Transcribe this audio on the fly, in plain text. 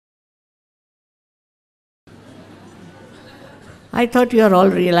I thought you are all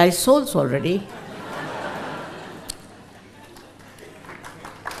realized souls already.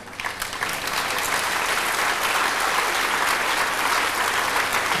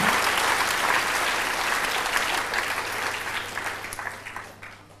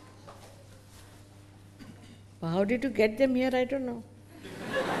 How did you get them here? I don't know.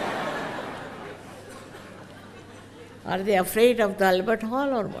 Are they afraid of the Albert Hall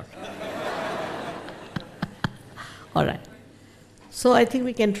or what? All right. So I think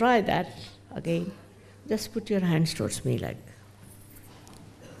we can try that again. Just put your hands towards me like.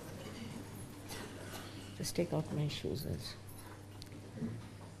 Just take out my shoes.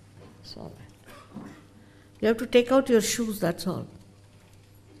 It's all right. You have to take out your shoes, that's all.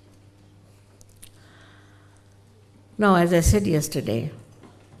 Now, as I said yesterday,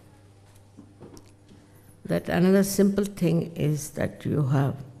 that another simple thing is that you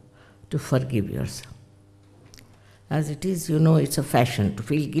have to forgive yourself. As it is, you know, it's a fashion to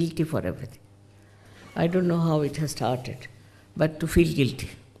feel guilty for everything. I don't know how it has started, but to feel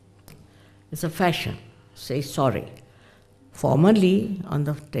guilty. It's a fashion. Say sorry. Formerly, on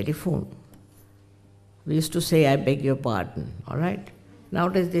the telephone, we used to say, I beg your pardon, all right?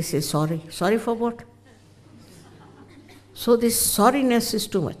 Nowadays they say sorry. Sorry for what? So this sorriness is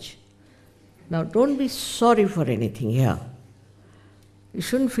too much. Now don't be sorry for anything here. You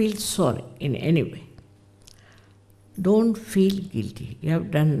shouldn't feel sorry in any way. Don't feel guilty. You have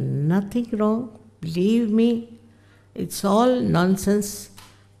done nothing wrong. Believe me, it's all nonsense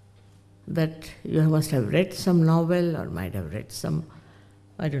that you must have read some novel or might have read some,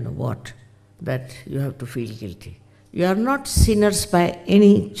 I don't know what, that you have to feel guilty. You are not sinners by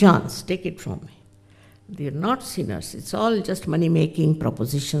any chance. Take it from me. They are not sinners. It's all just money-making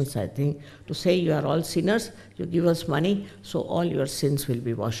propositions, I think, to say you are all sinners, you give us money, so all your sins will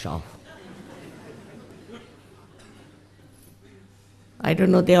be washed off. I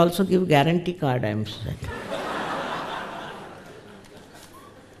don't know, they also give guarantee card, I'm saying.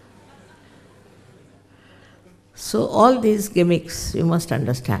 So all these gimmicks, you must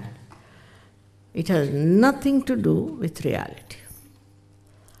understand, it has nothing to do with reality.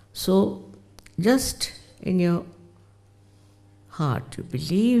 So just in your heart, you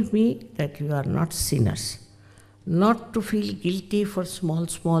believe me that you are not sinners, not to feel guilty for small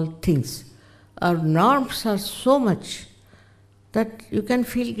things. Our norms are so much that you can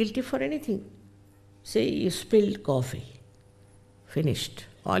feel guilty for anything. Say you spilled coffee, finished.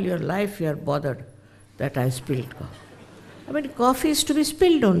 All your life you are bothered that I spilled coffee. I mean, coffee is to be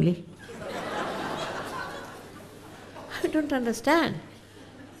spilled only. I don't understand.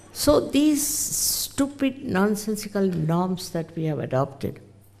 So these stupid, nonsensical norms that we have adopted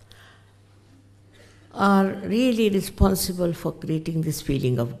are really responsible for creating this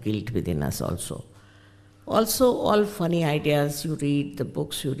feeling of guilt within us also. Also, all funny ideas you read, the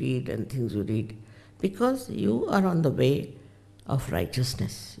books you read and things you read, because you are on the way of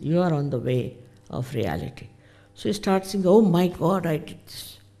righteousness. You are on the way of reality. So you start saying, oh my God, I did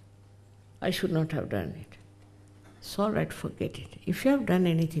this. I should not have done it. It's all right, forget it. If you have done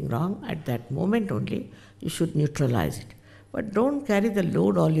anything wrong, at that moment only, you should neutralize it. But don't carry the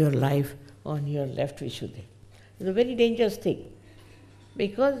load all your life on your left Vishuddhi. It's a very dangerous thing,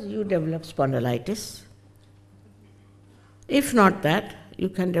 because you develop spondylitis. If not that, you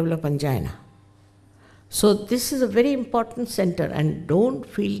can develop angina. So this is a very important center, and don't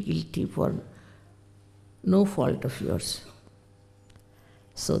feel guilty for no fault of yours.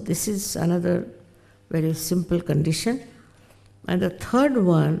 So this is another very simple condition. And the third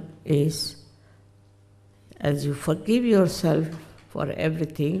one is, as you forgive yourself for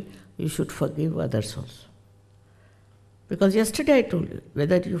everything, you should forgive others also. Because yesterday I told you,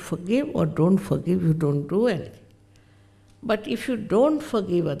 whether you forgive or don't forgive, you don't do anything. But if you don't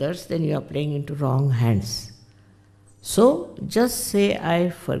forgive others, then you are playing into wrong hands. So just say,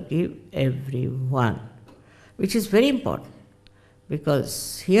 I forgive everyone, which is very important.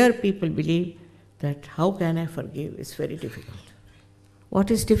 Because here people believe that how can I forgive? It's very difficult.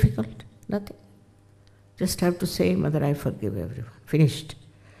 What is difficult? Nothing. Just have to say, Mother, I forgive everyone. Finished.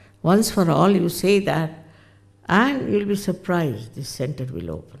 Once for all you say that, and you'll be surprised, this center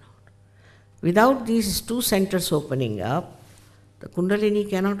will open out. Without these two centers opening up, the Kundalini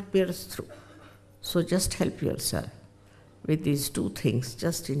cannot pierce through. So just help yourself with these two things,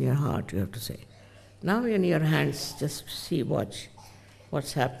 just in your heart you have to say. Now in your hands, just see, watch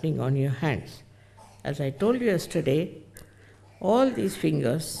what's happening on your hands. As I told you yesterday, all these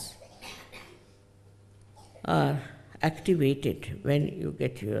fingers are activated when you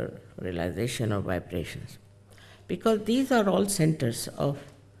get your realization of vibrations. Because these are all centers of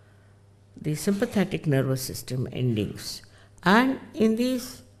the sympathetic nervous system endings, And in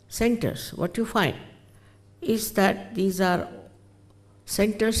these centers, what you find is that these are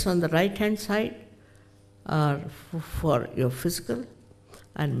centers on the right hand side are for your physical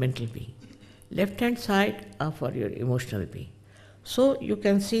and mental being. Left hand side are for your emotional being. So you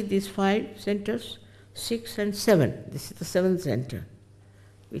can see these 5 centers, 6 and 7. This is the 7th center,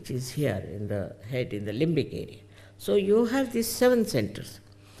 which is here in the head, in the limbic area. So you have these 7 centers,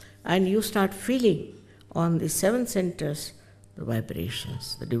 and you start feeling on the 7 centers the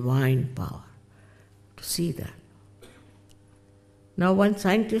vibrations, the divine power, to see that. Now, one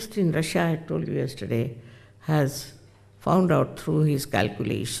scientist in Russia, I told you yesterday, has found out through his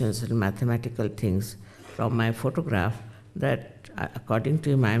calculations and mathematical things from my photograph that, according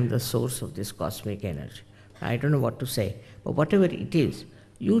to him, I am the source of this cosmic energy. I don't know what to say, but whatever it is,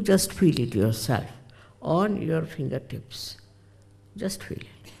 you just feel it yourself on your fingertips. Just feel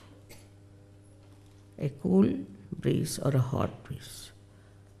it. A cool breeze or a hot breeze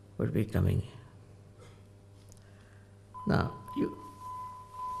would be coming in. Now,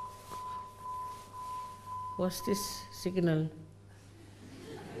 what's this signal?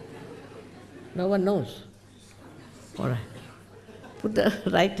 No one knows. All right. Put the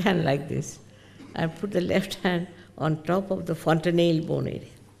right hand like this and put the left hand on top of the fontanelle bone area,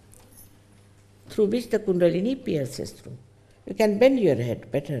 through which the Kundalini pierces through. You can bend your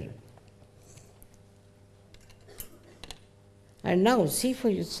head better. And now see for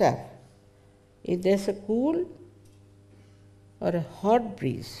yourself if there's a cool or a hot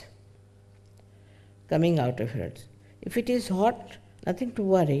breeze coming out of it. If it is hot, nothing to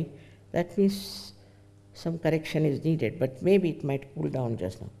worry. That means some correction is needed, but maybe it might cool down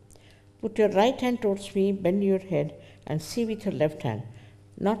just now. Put your right hand towards me, bend your head, and see with your left hand.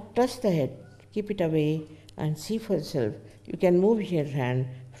 Not touch the head, keep it away, and see for yourself. You can move your hand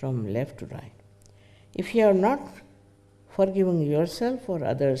from left to right. If you are not forgiving yourself or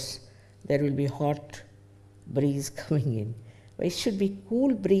others, there will be hot breeze coming in. But it should be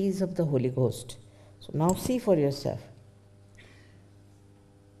cool breeze of the Holy Ghost. So now see for yourself.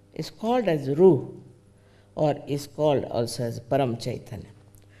 It's called as Ruh, or is called also as Param Chaitanya.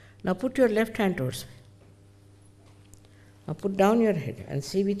 Now put your left hand towards me. Now put down your head and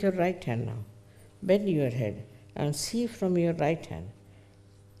see with your right hand now. Bend your head and see from your right hand.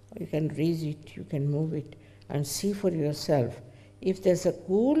 You can raise it, you can move it, and see for yourself if there's a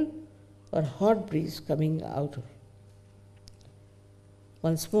cool or hot breeze coming out of it.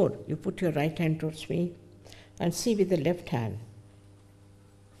 Once more, you put your right hand towards me and see with the left hand.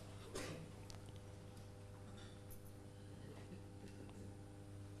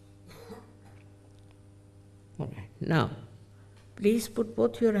 All right. Now, please put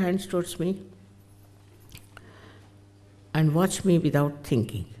both your hands towards me and watch me without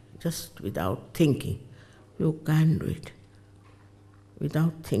thinking, just without thinking. You can do it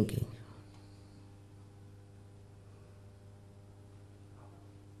without thinking.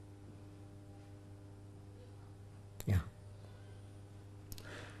 Yeah.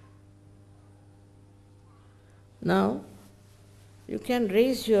 Now, you can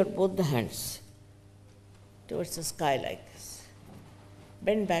raise your both the hands towards the sky like this.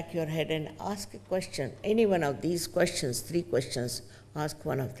 Bend back your head and ask a question. Any one of these questions, 3 questions, ask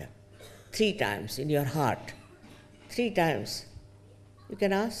one of them. 3 times in your heart. 3 times. You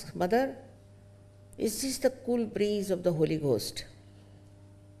can ask, Mother, is this the cool breeze of the Holy Ghost?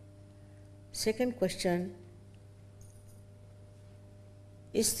 Second question,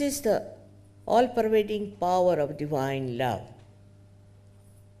 is this the all-pervading power of divine love?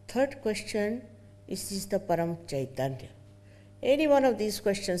 Third question, is this the Param Chaitanya? Any one of these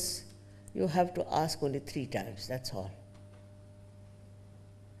questions you have to ask only 3 times, that's all.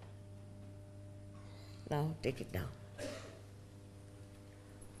 Now take it down.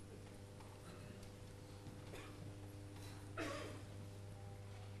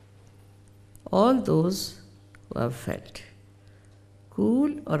 All those who have felt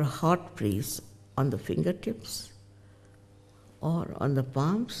cool or hot breeze on the fingertips or on the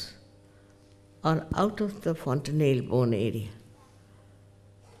palms or out of the fontanelle bone area,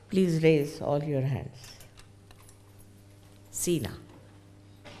 please raise all your hands. See now.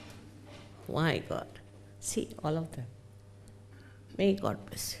 My God. See all of them. May God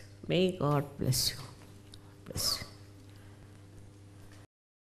bless you. May God bless you. Bless you.